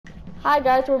Hi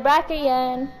guys, we're back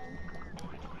again.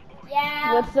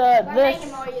 Yeah, With we're this.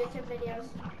 making more YouTube videos.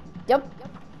 Yep.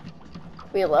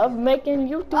 We love making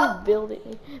YouTube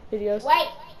videos. Wait.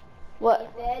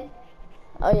 What? Ethan.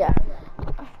 Oh yeah.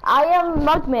 I am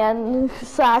Mugman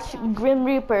 / Grim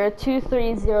Reaper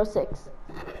 2306.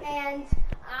 And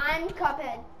I'm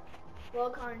Cuphead. Will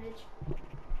Carnage.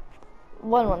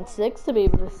 116 to be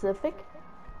specific.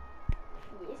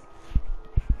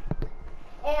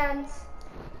 Yes.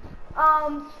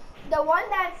 And the one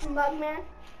that's Mugman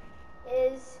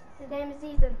his name is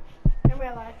Ethan in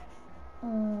real life.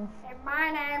 And my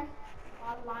name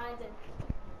is Landon.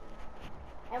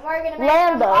 And we're gonna make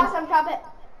an awesome Cuphead.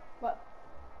 What?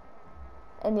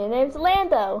 And your name's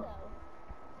Lando.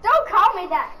 Don't call me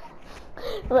that.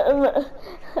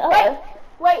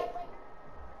 Wait.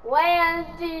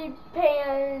 Landy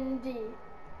Pandy.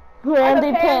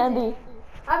 Landy Pandy.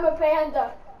 I'm a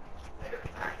panda.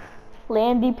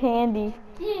 Landy Pandy.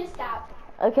 You need to stop.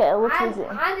 Okay, let's resume.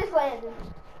 I'm just Landon.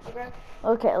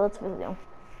 Okay, let's resume.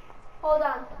 Hold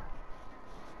on.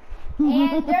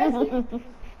 And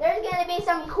there's gonna be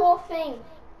some cool things,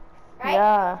 right?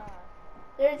 Yeah.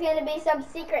 There's gonna be some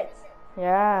secrets.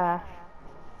 Yeah.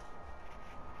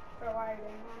 Or why are you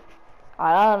doing that?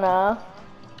 I don't know.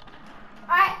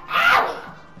 Alright,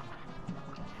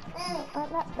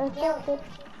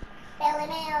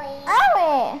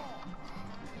 Owie!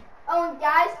 Oh,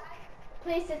 guys,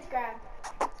 please subscribe.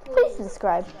 Please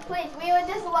subscribe. Please, we would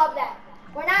just love that.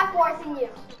 We're not forcing you.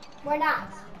 We're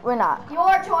not. We're not.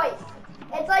 Your choice.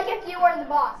 It's like if you were the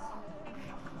boss.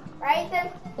 Right,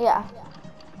 Ethan? Yeah.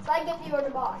 It's like if you were the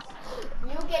boss.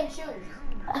 You can choose.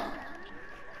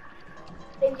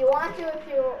 If you want to,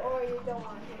 or you don't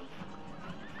want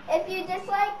to. If you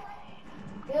dislike,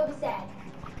 you'll be sad.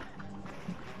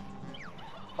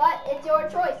 But it's your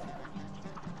choice.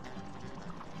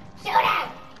 Shoot him!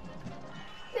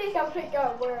 Please don't pick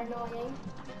up. We're annoying.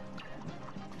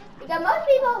 Because most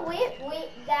people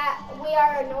we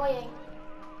are annoying.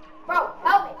 Bro,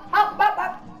 help me! Help!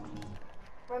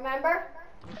 Remember?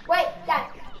 Wait,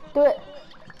 Dad. Do it.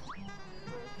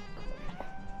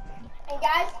 And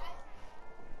guys,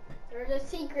 there's a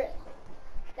secret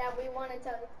that we want to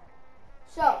tell you.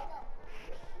 So,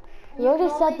 You already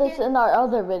said this in our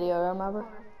other video, remember?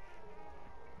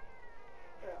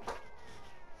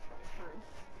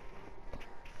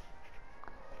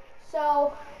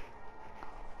 So,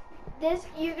 this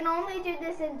you can only do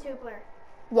this in 2-player.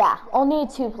 Yeah, only a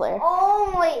 2-player.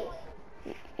 Only.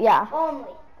 Yeah.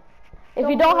 Only. If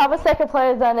you don't have a second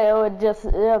player, then it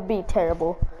would be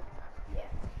terrible.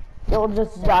 Yeah. It will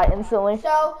just die instantly.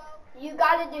 So, you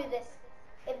gotta do this.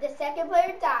 If the second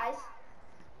player dies,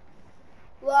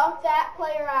 lock that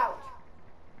player out.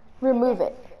 Remove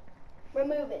it.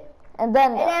 Remove it. And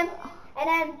then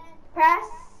press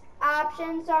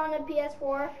options on a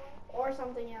PS4 or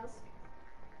something else.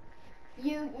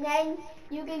 Then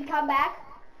you can come back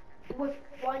with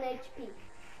 1 HP.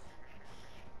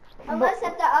 Unless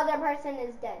if the other person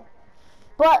is dead.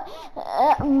 But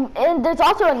and there's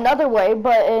also another way,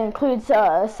 but it includes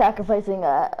sacrificing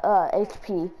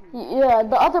HP. Yeah,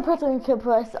 the other person can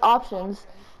press options,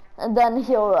 and then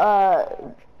he'll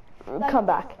come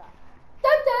back.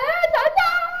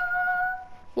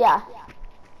 Yeah.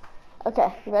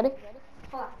 Okay, you ready?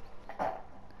 Hold on.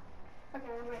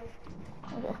 Okay, I'm ready.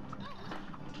 Okay.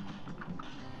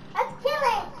 Let's kill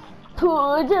it!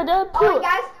 Alright, Alright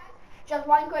guys, just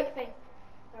one quick thing.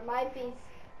 There might be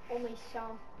only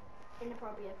some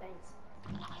inappropriate things.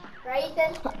 Right,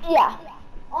 Ethan? Yeah.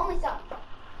 Only some.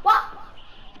 What?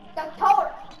 The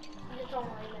total. You don't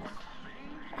like this.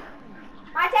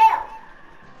 My tail!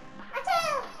 My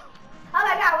tail! Oh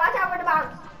my god, watch out for the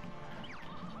bombs.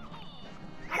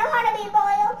 I don't want to be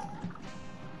boiled.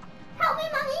 Help me,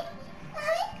 Mommy.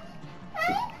 Mommy.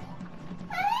 Mommy.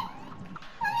 Mommy.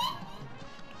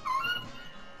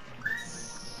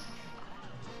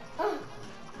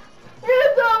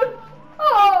 Mommy.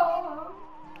 Oh.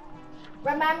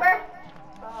 Remember?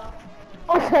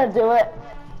 I'm gonna do it.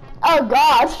 Oh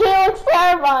gosh, she looks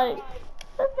terrifying.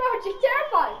 No, she's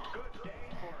terrifying.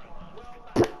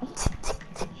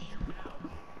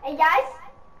 Hey guys,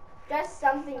 just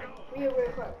something real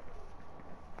quick.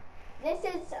 This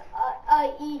is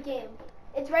a e-game.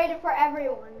 It's rated for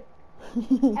everyone.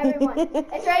 Everyone.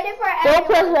 It's rated for everyone. Don't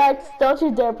press X. Don't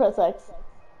you dare press X.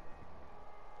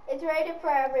 It's rated for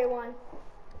everyone.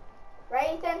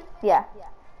 Right, Ethan? Yeah.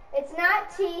 It's not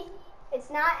T. It's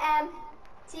not M.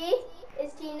 T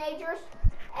is teenagers.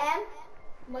 M,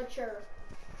 mature.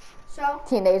 So,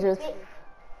 Teenagers.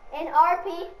 And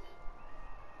RP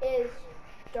is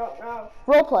don't know.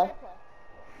 Roleplay.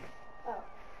 Oh.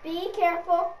 Be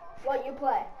careful what you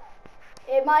play.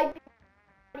 It might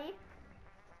be,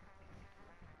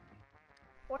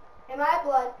 it might have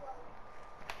blood,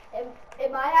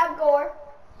 it might have gore.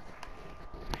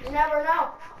 You never know.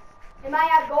 It might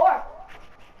have gore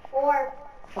or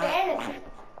fantasy.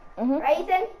 Right,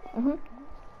 Ethan?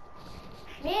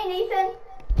 Me and Ethan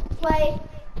play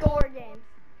gore games.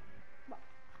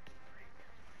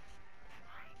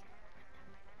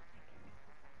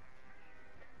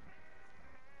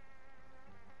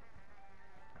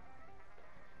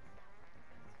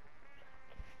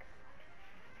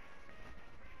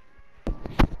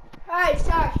 Alright,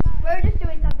 sorry. We're just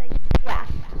doing something. Yeah.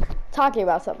 Talking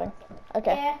about something.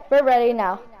 Okay. Yeah. We're ready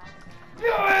now.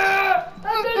 Guys,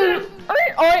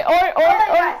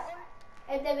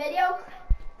 if the video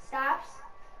stops,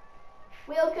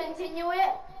 we'll continue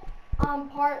it on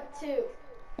part 2.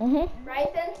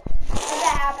 Right then? If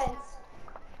that happens.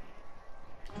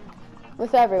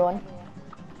 With everyone.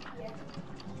 Yeah.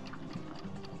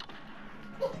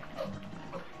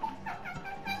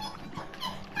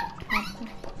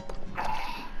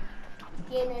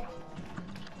 Get in there.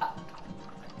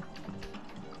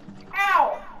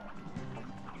 Ow!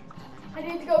 I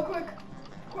need to go quick.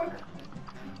 Quick.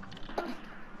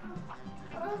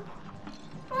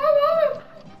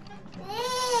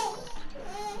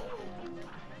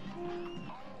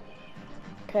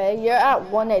 Okay, you're at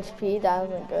 1 HP. That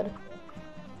isn't good.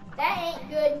 That ain't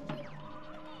good.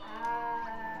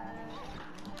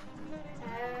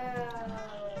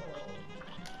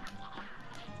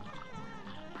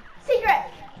 Secret!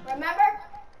 Remember?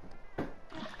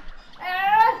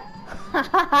 Yes.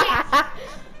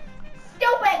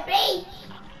 Stupid bee!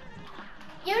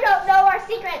 You don't know our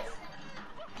secrets,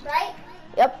 right?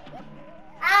 Yep.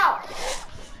 Ow!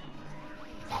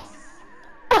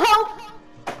 Help!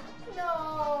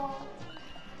 No.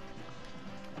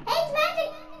 Hey, it's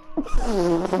magic!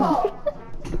 Oh.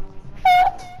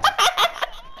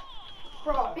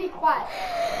 Bro, be quiet.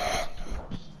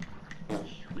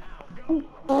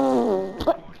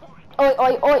 Oi,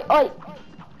 oi, oi, oi.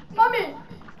 Mommy!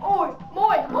 Oi,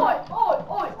 moi, moi, oi,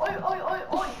 oi, oi, oi, oi,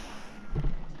 oi.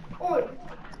 Oi.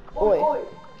 Oi, oi.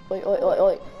 Oi, oi, oi,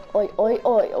 oi. Oi, oi,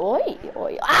 oi, oi,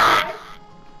 oi. Ah!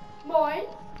 Moi.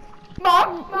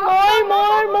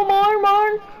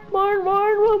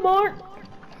 More.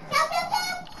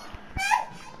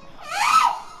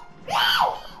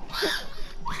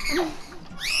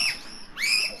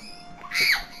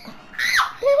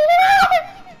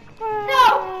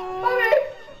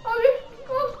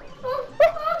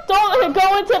 Don't go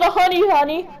into the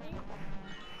honey.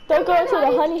 Don't go into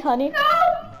the honey. No!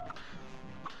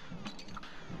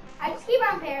 I just keep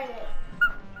on pairing it.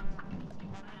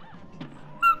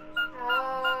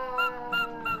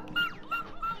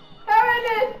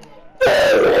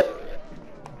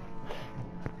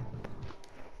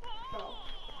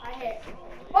 I hit.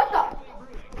 What the?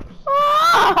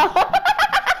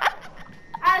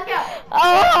 Let's go.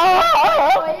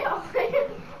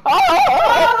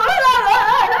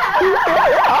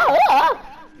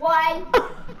 One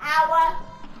hour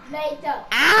later.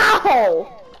 Ow!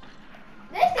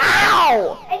 Listen.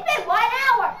 Ow! It's been 1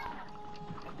 hour.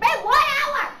 Been 1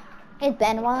 hour. It's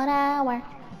been 1 hour.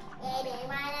 It's been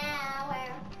 1 hour.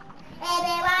 It's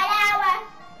been 1 hour.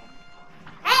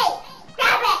 Hey,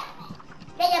 stop it.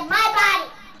 This is my body.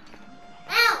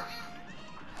 Ow.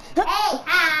 Hey,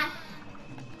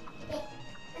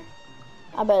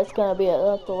 I bet it's gonna be at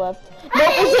the left. No,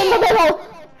 it's in the middle!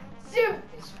 Shoot.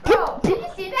 Bro, did you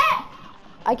see that?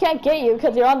 I can't get you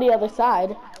because you're on the other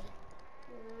side.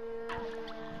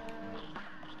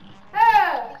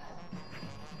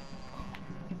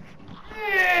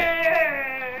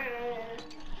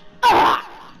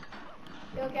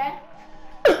 You okay?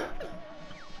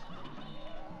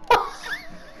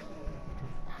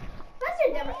 Let's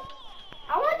do different.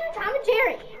 I want to do Tom and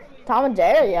Jerry. Tom and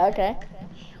Jerry, yeah, okay.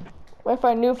 With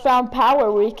our newfound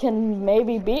power, we can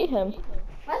maybe beat him.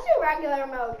 Let's do regular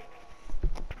mode.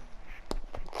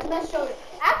 Let's show it.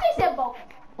 Actually, simple.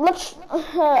 Let's,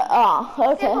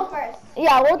 okay. Simple first.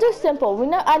 Yeah, we'll do simple.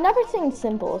 I never seen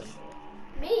simples.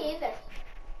 Me either.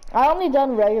 I only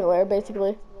done regular,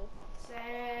 basically.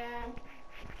 Sam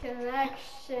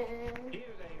connection.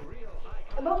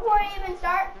 Before I even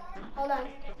start, hold on.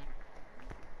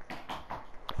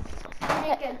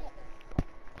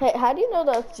 Hey, how do you know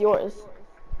that's yours?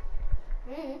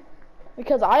 Mm-hmm.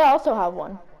 Because I also have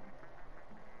one.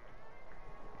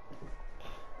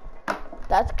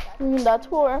 That's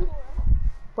warm.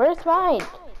 Where's mine?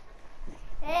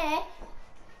 Hey.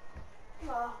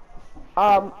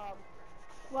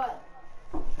 What?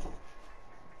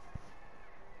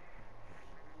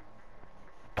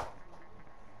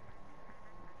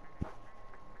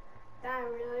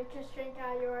 drink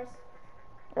out of yours.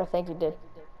 I think you did.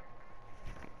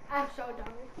 I'm so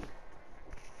dumb.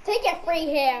 Take a free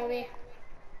hit out of me.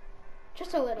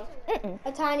 Just a little.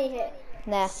 A tiny hit.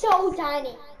 Nah. So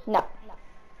tiny. No.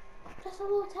 Just a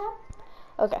little tap.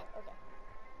 Okay.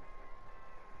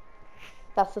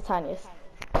 That's the tiniest.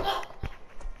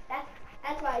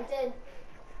 That's what I did.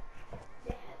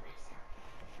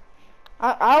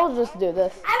 I'll just do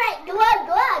this. Alright, glug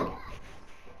glug.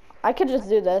 I could just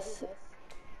do this.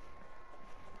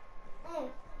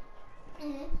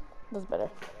 That's better.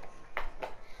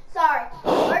 Sorry,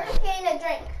 we're just getting a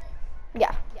drink.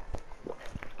 Yeah.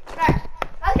 Alright,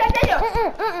 let's continue.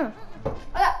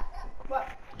 Okay. What?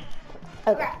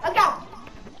 Okay. Let's go.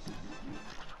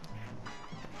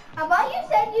 How about you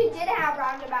said you didn't have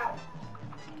roundabout?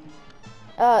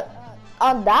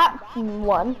 On that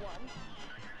one.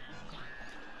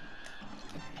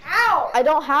 Ow! I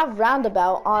don't have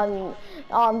roundabout on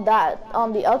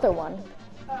the other one.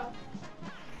 Oh.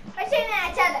 I seen that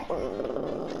I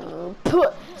said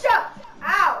Put. Shut.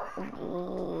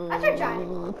 Ow. That's your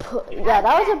trying. Yeah,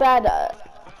 that was a bad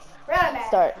Really bad.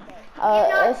 start. You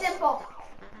know it's It's- simple.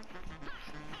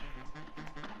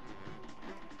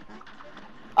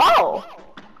 Oh,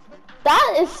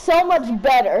 that is so much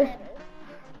better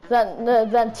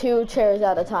than 2 chairs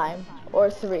at a time, or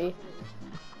 3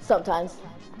 sometimes.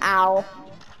 Ow.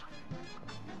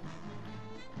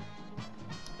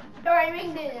 Don't worry, we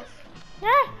can do this.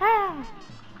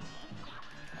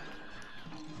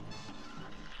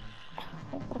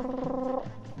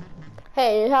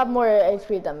 Hey, you have more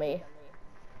HP than me.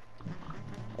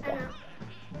 I know.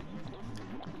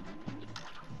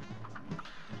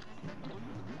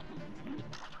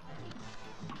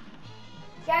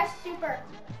 Yes, super.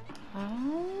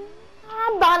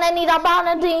 Bonnie, da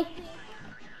Bonnie.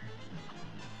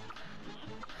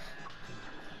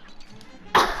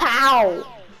 Ow.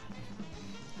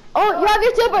 Oh, you have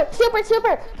your super.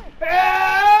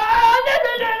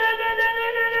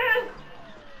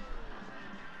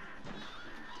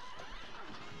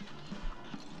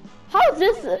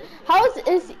 How is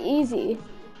this easy?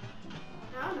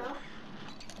 I don't know.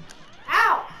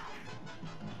 Ow!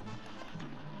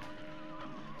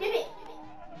 Give me.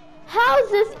 How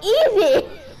is this easy?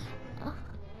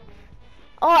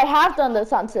 Oh, I have done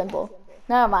this on simple.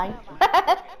 Never mind.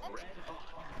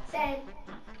 Same.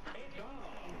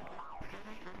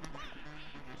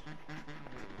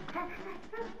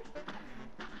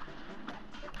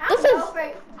 I This don't know is- for,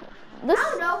 I This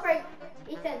don't know for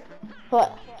Ethan.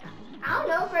 what? I don't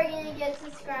know if we're gonna get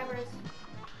subscribers.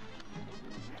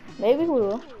 Maybe we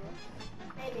will.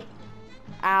 Maybe.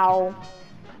 Ow.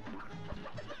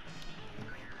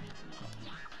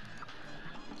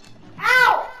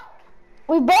 Ow!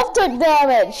 We both took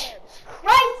damage.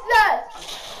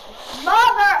 Christ!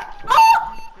 Mother!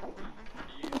 Oh!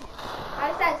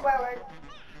 I said swear word.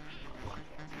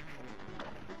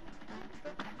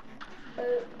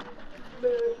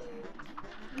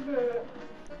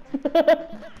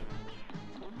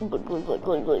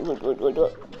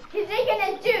 He's drinking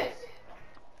his juice.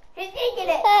 He's drinking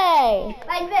it. Hey,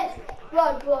 Like this.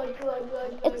 Blood.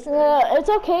 it's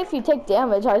okay if you take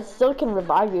damage. I still can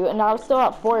revive you, and I'm still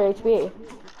at 4 HP.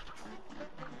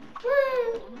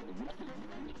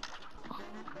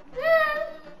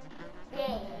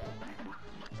 Yeah.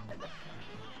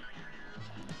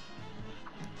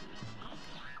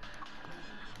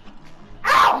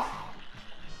 Ow!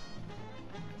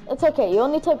 It's okay. You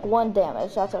only took 1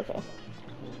 damage. That's okay.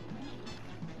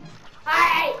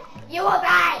 Alright, you will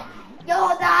die. You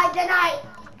will die tonight.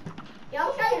 You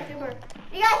almost got your super.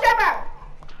 You got super.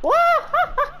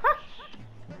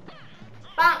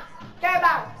 Bounce. Cherry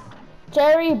bounce.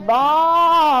 Cherry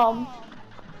bomb.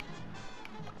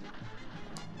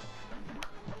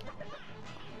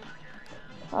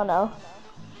 Oh no.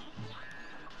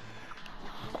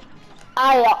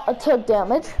 I took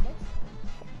damage.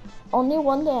 Only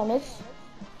 1 damage.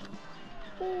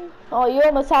 Oh, you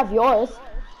almost have yours.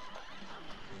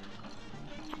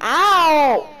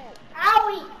 Ow!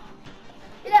 Owie.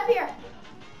 Get up here.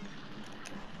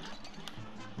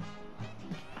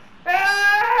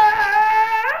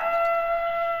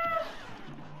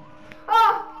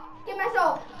 Oh, get my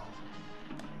soul.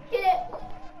 Get it.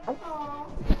 Oh.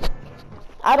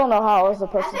 I don't know how I was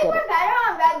supposed I to think get we're it. better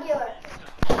on regular.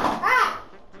 Ah!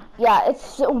 Yeah,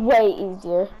 it's way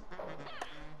easier.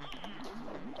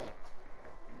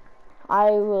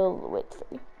 I will wait for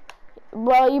you.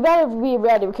 Well, you better be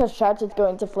ready because Chatch is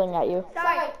going to fling at you.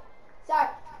 Sorry.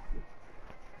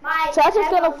 Chatch is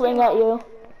gonna fling at you.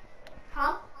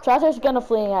 Huh? Chatch is gonna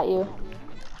fling at you.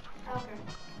 Okay.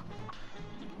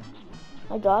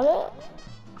 I got it.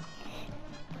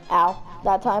 Ow.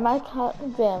 That time I got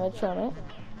damage from it.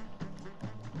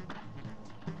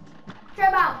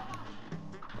 Cherry bomb.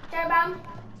 Cherry bomb.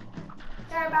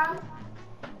 Cherry bomb.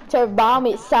 Cherry bomb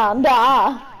it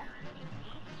Sanda.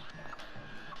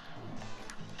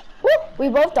 Woo! We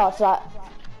both dodged that.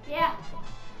 Yeah.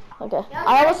 Okay.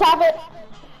 I almost have it.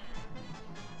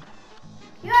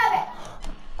 You have it.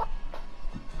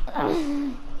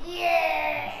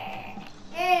 Yeah.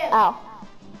 Yeah. Ow.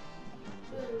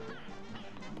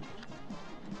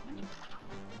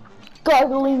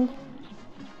 Gargling.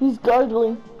 He's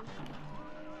gargling.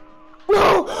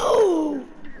 No!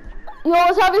 You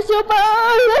almost have your super!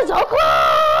 You're so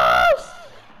close!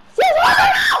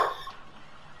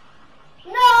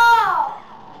 No!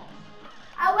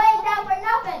 I waited down for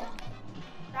nothing.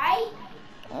 Right?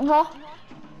 Uh-huh.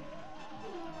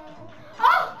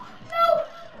 Oh! No!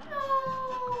 No!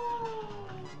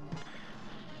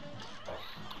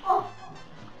 Oh!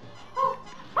 Oh!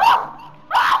 Oh!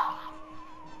 Oh!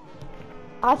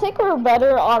 I think we're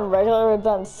better on regular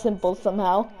than simple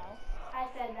somehow. I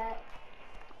said that.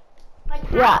 Like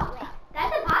how? Yeah.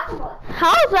 That's impossible.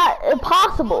 How is that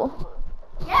impossible?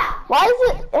 Yeah. Why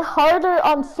is it harder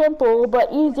on simple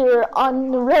but easier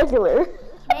on regular?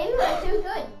 Maybe we're too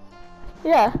good.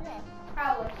 Yeah.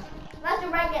 Probably. Let's do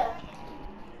regular.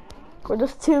 We're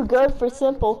just too good for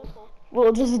simple.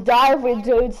 We'll just die if we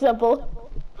do simple.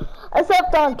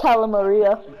 Except on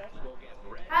Calamaria. Alright,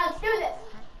 let's do this.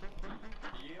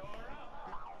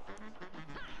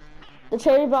 The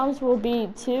cherry bombs will be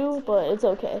 2, but it's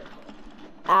okay.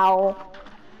 Ow.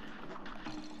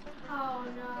 Oh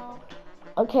no.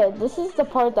 Okay, this is the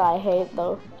part that I hate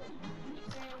though.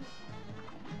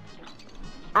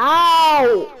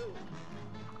 Ow!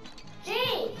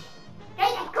 Jeez!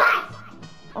 Jesus Christ!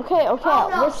 Okay, okay. Oh,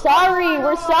 no. We're sorry. Oh, no.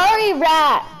 We're sorry,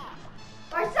 rat.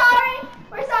 We're sorry!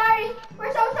 We're sorry!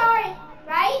 We're so sorry!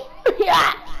 Right?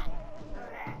 Yeah.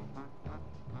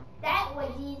 That was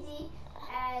easy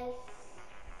as...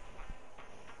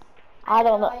 I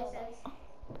don't know. what it says.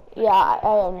 Yeah, I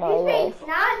have no He idea. speaks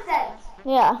nonsense.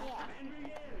 Yeah.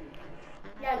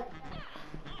 Yeah.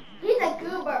 He's a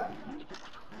goober.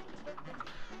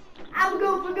 I'm a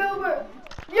goober goober.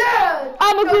 Yeah!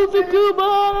 I'm a goofy goober.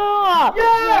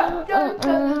 Yeah!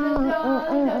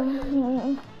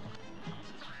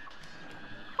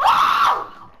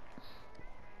 Ah!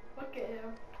 Look at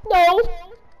him. No.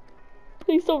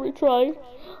 Please don't retry.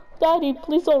 Daddy,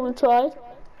 please don't retry.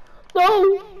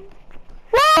 No.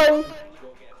 Why?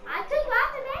 I took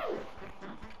lots of damage.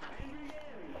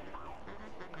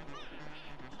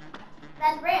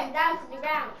 Let's ram down to the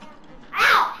ground.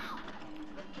 Ow!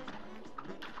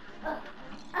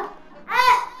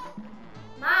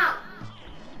 Mom.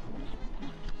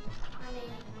 Honey.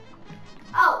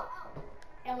 Oh.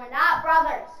 And we're not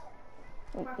brothers.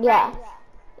 We're Yeah. friends.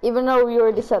 Even though we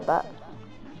already said that.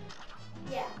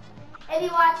 Yeah. If you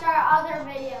watch our other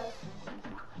videos.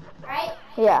 Right?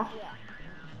 Yeah.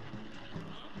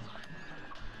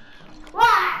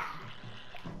 Why?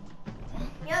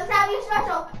 You don't have your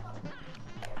special.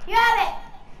 You have it.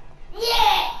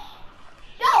 Yeah.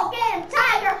 Go get him,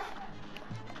 Tiger.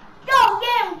 Go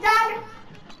get him, Tiger.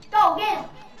 Go get him.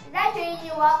 Is that treating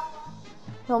you up?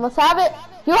 You almost have it.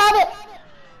 You have it.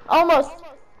 Almost.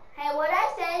 Hey, what I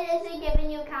said isn't giving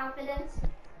you confidence.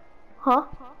 Huh?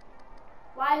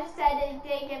 What I just said it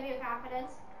didn't give you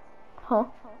confidence. Huh?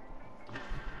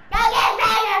 Go get him,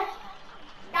 Tiger.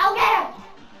 Go get him.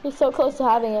 You're so close to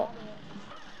having it.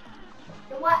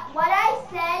 What I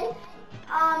said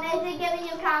isn't giving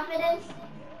you confidence.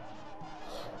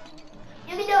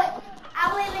 You can do it. I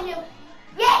believe in you.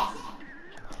 Yes.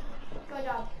 Good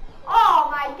job. Oh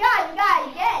my God, you got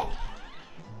it again.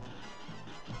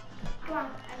 Come on, I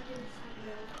can do this.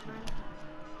 Come on.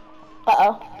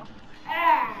 Uh-oh.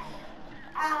 Yes.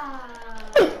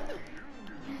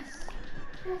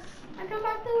 Yes. I come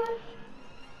back to it.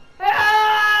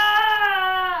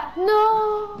 Ah!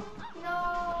 No. No.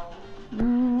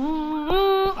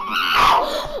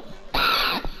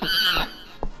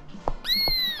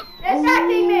 They're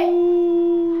attacking me.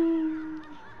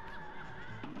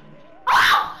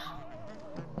 Ah!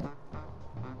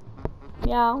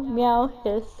 Meow, meow,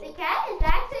 hiss. The cat is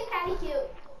actually kind of cute.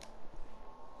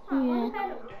 Huh, Yeah. what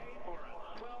kind of-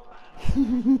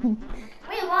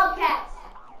 We love cats.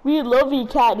 We love you,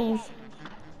 catties.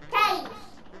 Catties.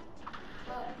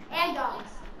 And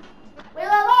dogs. We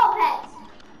love all pets.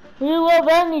 We love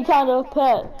any kind of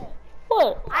pet.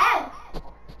 What? I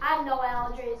have no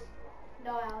allergies.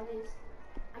 No allergies.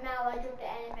 I'm not allergic to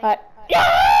anything. Alright.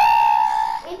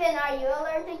 Ethan, are you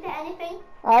allergic to anything?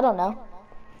 I don't know.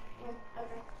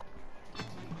 Okay.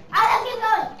 Oh, let's keep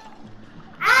going.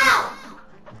 Ow!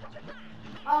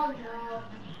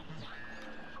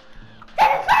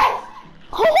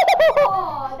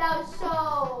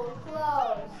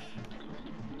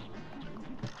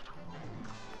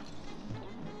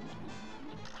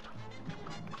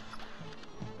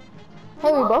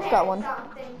 Hey, we both got one.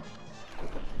 Something.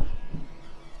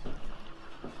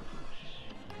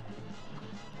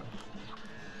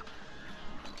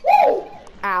 Woo!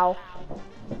 Ow.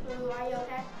 Ooh, are you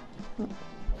okay?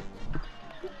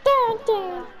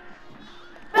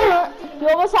 You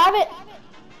almost have it.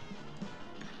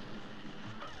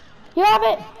 You have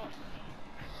it.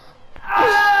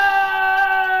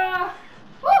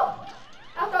 Woo!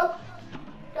 I'm so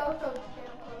damn close.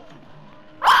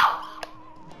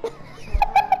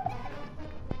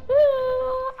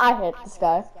 I hit this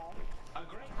guy.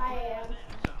 I am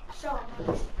so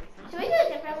much. Should we do a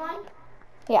different one?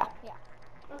 Yeah.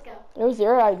 Let's go. It was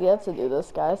your idea to do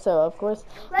this guy, so of course.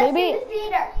 Let's Maybe. do the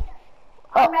speeder.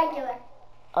 On regular.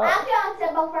 I'll do on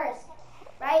simple first,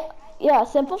 right? Yeah,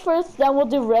 simple first, then we'll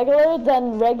do regular,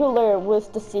 then regular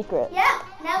with the secret. Yeah,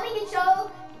 now we can show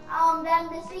them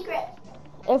the secret.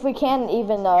 If we can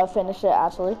even finish it,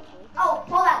 actually. Oh,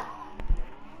 hold on.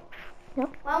 Yeah.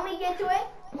 When we get to it,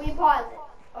 we pause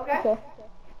it, okay? Okay.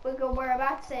 We're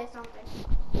about to say something.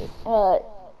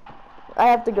 I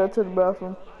have to go to the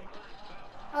bathroom.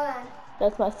 Hold on.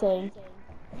 That's my saying.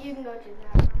 You can go to the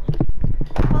bathroom.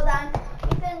 Hold on.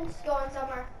 Ethan's going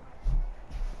somewhere.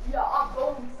 Yeah, I'm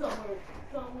going somewhere.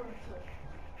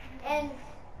 And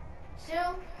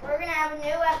soon we're gonna have a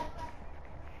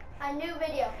new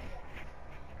video,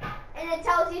 and it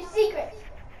tells you secrets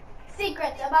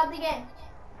about the game.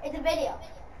 It's a video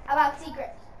about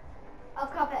secrets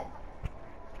of Cuphead,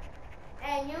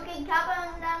 and you can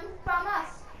copy them from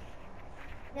us.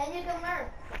 Then you can learn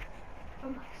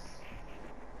from us.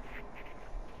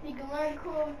 You can learn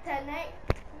cool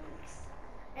techniques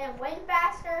and win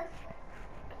faster.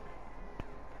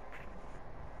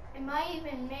 It might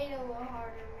even make it a little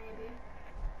harder, maybe.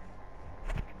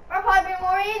 Or probably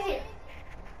more easier.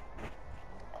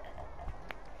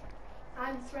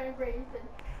 I'm just ready for Ethan.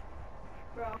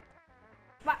 Bro.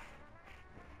 Bye.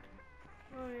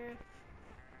 Come here.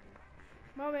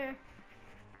 Come here.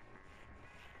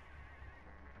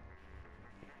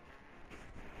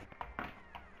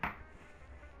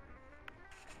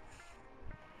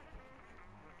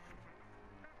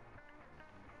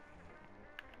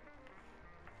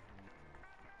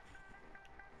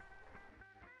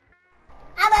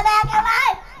 I'm back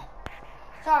alive!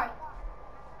 Sorry.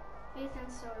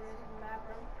 Ethan's still using the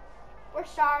bathroom. We're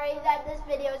sorry that this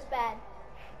video is bad.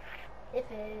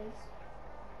 If it is.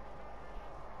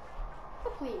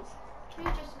 But please, can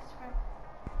you just subscribe?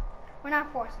 We're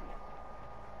not forcing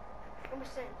it. I'm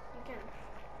just saying, you can.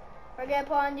 We're gonna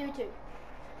put on YouTube.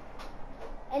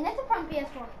 And this is from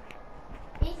PS4.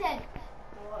 He said,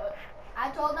 what? I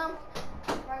told him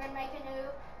we're gonna make a new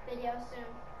video soon.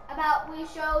 About we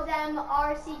show them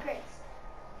our secrets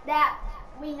that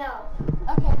we know.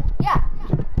 Okay, yeah.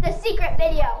 The secret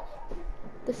video.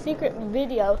 The secret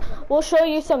video. We'll show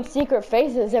you some secret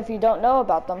faces if you don't know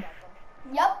about them.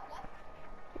 Yep.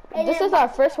 And This is our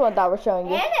first one that we're showing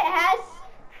you. And it has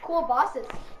cool bosses.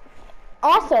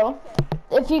 Also,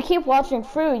 if you keep watching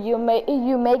through, you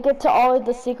may get to all of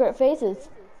the secret faces.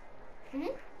 And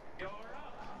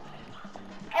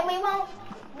we won't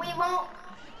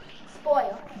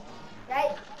spoil,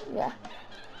 right? Yeah.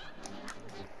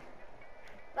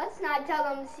 Let's not tell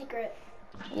them the secret.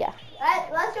 Yeah.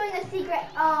 Let's join the secret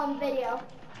video.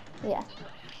 Yeah.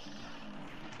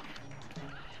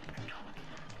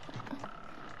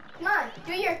 Come on,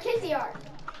 do your kissy art.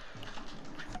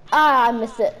 Ah, I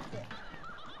missed it.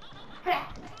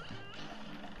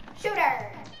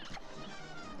 Shooter.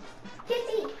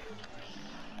 Kissy.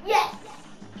 Yes.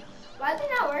 Why is it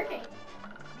not working?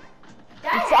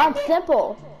 It's on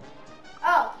simple.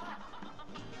 Oh,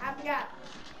 I forgot.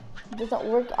 It doesn't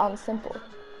work on simple.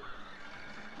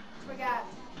 Forgot.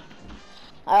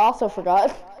 I also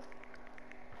forgot.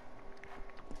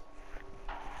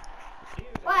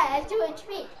 Why? I have 2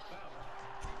 HP.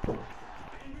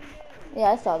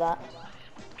 Yeah, I saw that.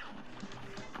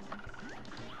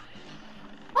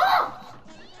 Oh!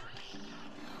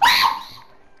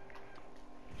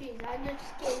 Jeez, I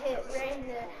just get hit right in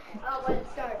the when it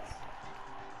starts.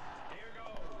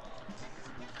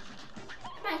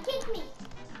 Come on, kick me.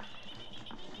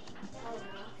 Oh no,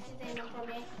 she's aiming for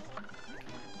me.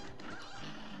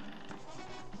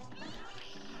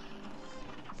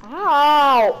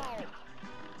 Ow!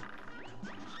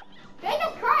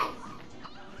 Jesus Christ!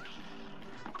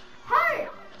 Hurt!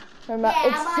 Remember, Yeah,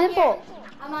 it's simple. Here.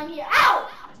 I'm on here. Ow!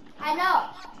 I know.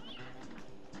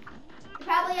 You're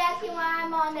probably asking why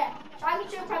I'm on there. So I can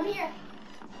shoot from here.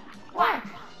 One.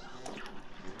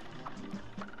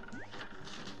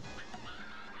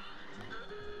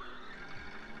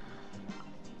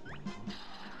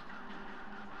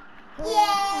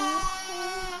 Yeah!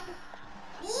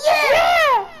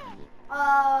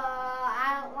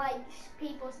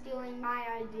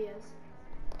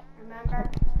 remember?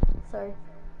 Sorry.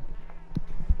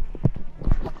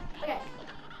 Okay.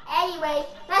 Anyways,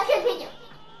 let's continue.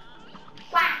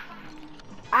 Wow.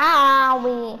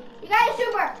 Owie. You got a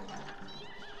super.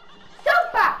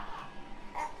 Super.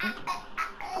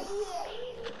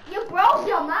 You broke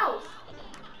your mouse.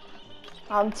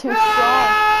 I'm too strong.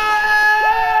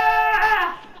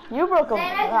 You broke a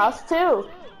mouse too.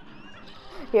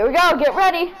 Here we go, get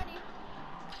ready.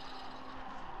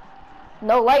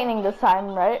 No lightning this time,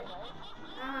 right?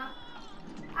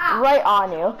 Right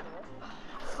on you.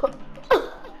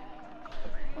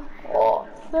 Oh,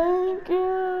 thank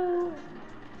you.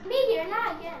 Meteor,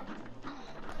 not again.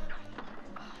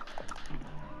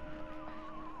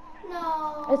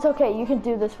 No. It's okay, you can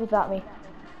do this without me.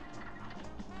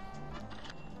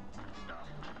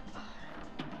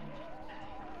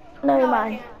 No, you're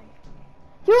mine.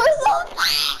 You are so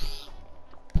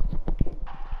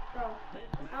Bro,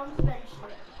 I almost finished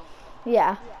it.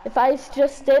 Yeah, if I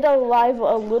just stayed alive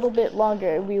a little bit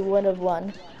longer, we would have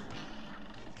won.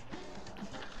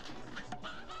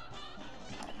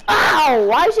 Ow!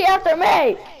 Why is she after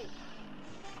me?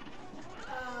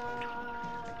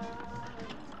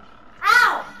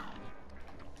 Ow!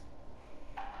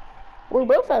 We're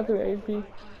both after AP.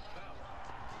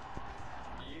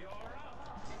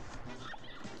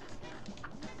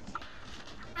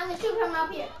 I'm gonna shoot him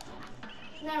up here.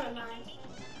 Never mind.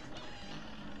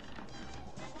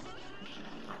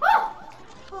 Oh!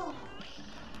 Oh.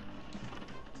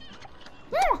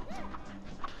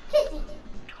 Kissy.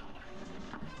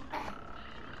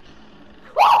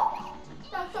 Whoa!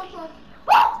 That's so close.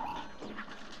 Whoa!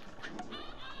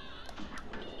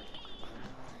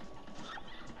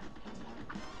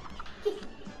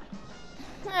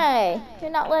 Hey, you're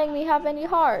not letting me have any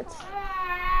hearts.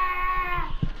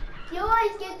 You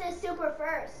always get the super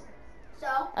first. So?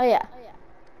 Oh yeah.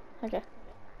 Okay.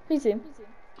 Resume.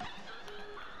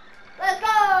 Let's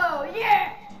go!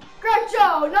 Yeah! Great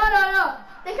show! No.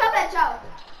 The Cuphead show.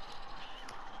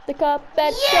 The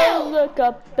Cuphead show, the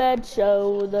Cuphead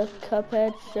show, the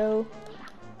Cuphead show.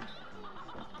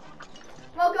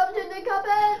 Welcome to the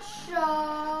Cuphead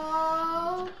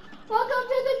show. Welcome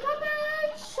to the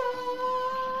Cuphead show.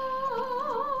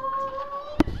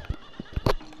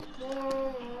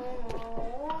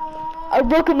 I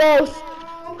broke a mouse.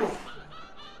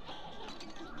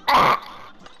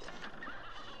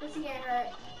 This is getting hurt.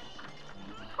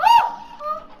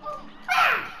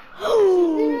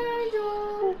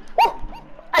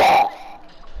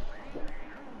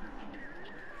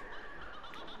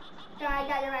 I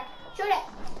got your back. Shoot it.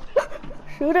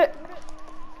 Shoot it.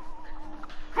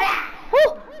 Woo.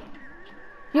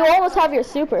 You almost have your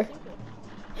super.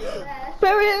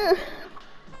 Barrier.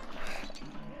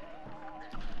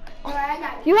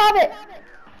 You have it.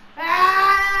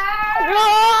 Ah!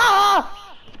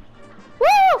 Woo!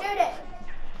 Shoot it.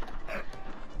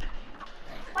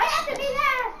 Why have to be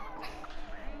there?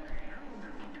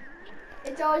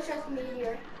 It's always just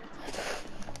meteor.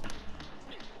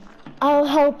 I'll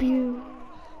help you.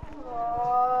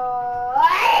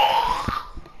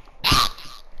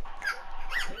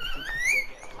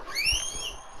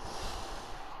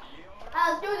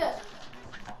 Let's do this.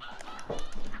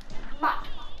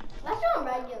 Let's do a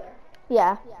regular.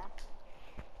 Yeah.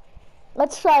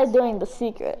 Let's try doing the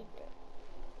secret.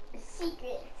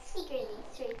 Secretly.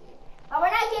 But we're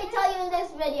not going to tell you in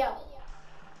this video.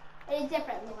 It's a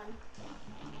different one.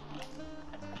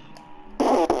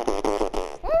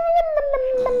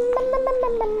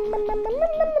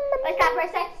 Let's clap for a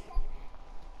sec.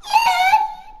 Yes!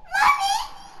 Mommy!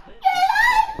 You're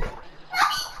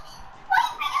alive!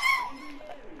 Mommy!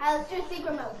 Alright, let's do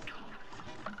secret mode.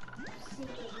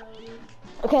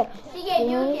 Okay. Secret,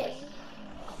 you kiss.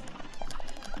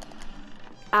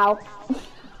 Ow.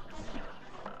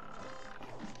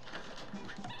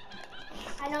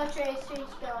 I know Trey's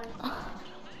going.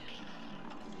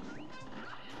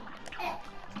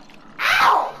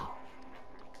 Ow!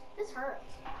 This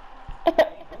hurts.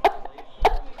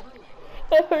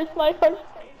 It hurts my heart.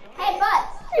 Hey, Buzz.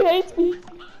 He hates me.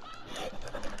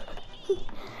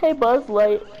 Hey, Buzz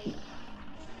Light.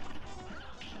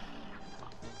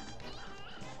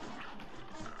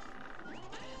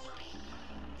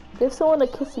 Give someone a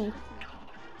kissy.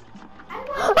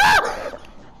 Ah!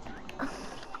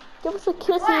 Give us a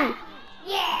kissy.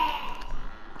 Yeah!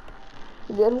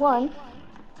 Good one.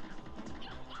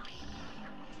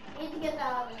 Need to get the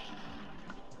other.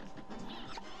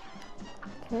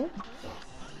 Okay.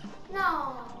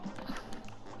 No.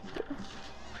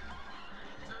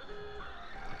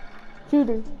 Shoot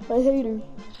her. I hate her.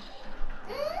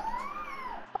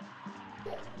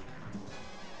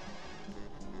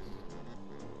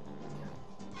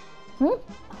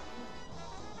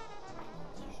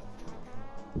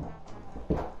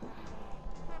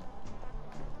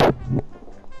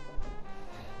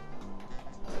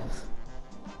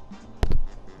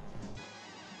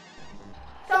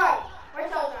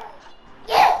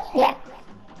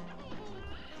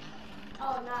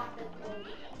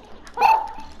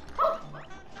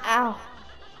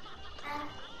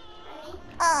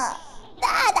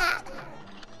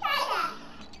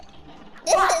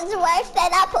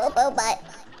 robot.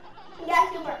 Yeah,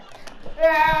 super.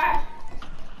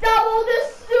 Double the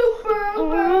super.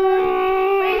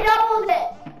 We doubled it.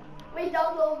 We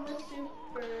doubled the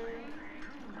super.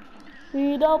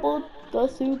 We doubled the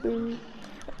super.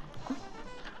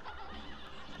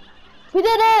 We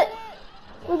did it!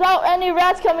 Without any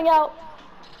rats coming out.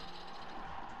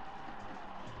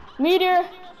 Meteor.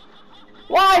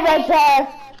 Why right there?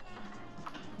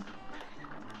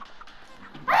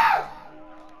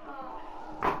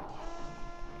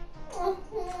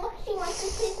 She wants to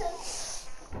kiss us.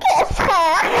 Kiss her.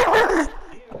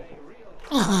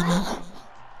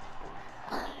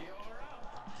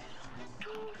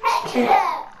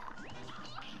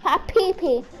 Hot pee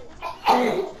pee.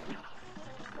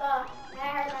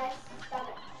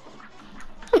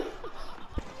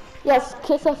 Yes,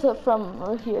 kiss us from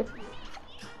right here.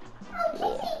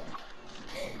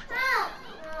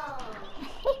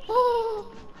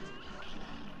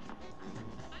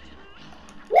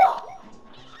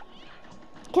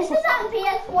 This is on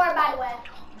PS4, by the way,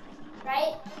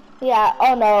 right? Yeah,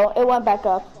 oh no, it went back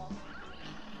up.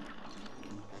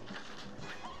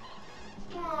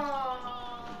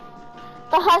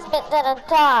 The husband didn't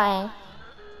die.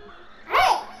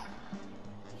 Hey!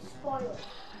 Spoiler.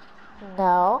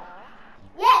 No.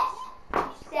 Yes!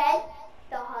 You said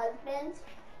the husband,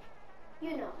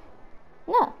 you know.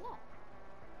 No.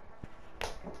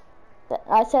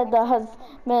 I said the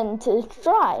husband is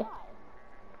dry.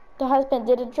 The husband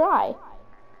didn't dry.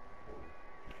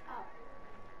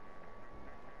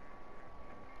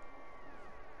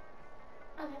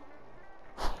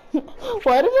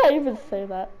 Why did I even say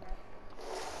that?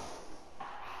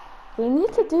 We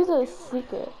need to do the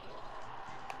secret.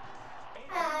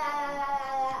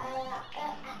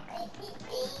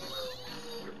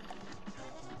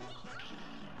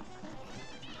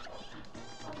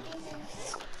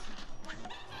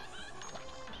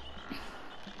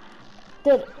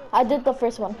 I did the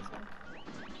first one.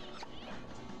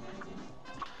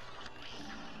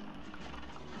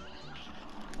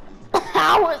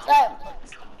 How was that?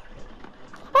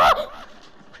 Ah!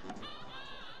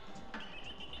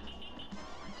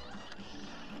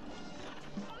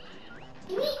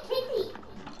 Give me a kissy.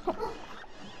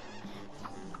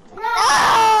 No!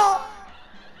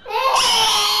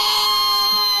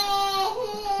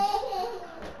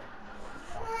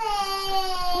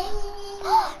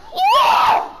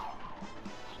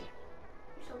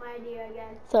 So my idea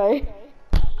again. Sorry.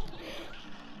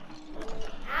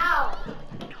 Ow!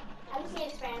 I can see a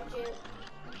spam shoot.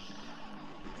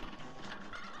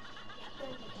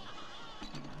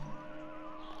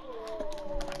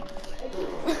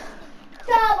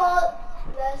 Double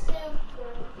the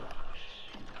super.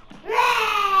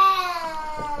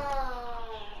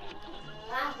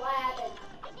 What happened?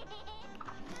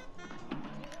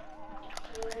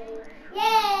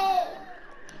 Yay!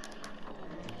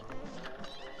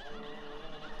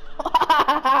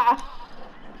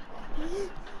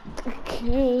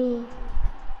 Kill.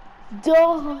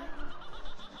 Die.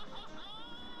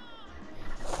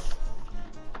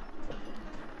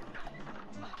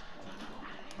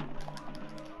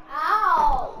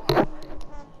 Ow!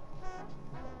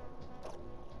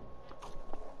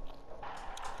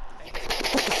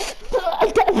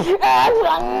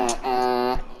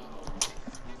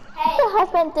 Hey, The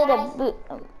husband did guys.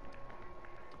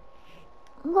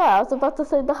 Well, I was about to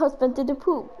say the husband did a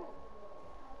poop.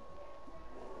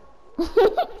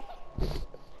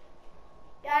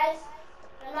 Guys,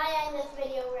 am I in this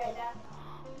video right now?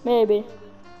 Maybe.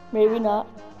 Maybe not.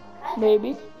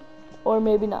 Maybe. Or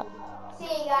maybe not. See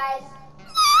you guys.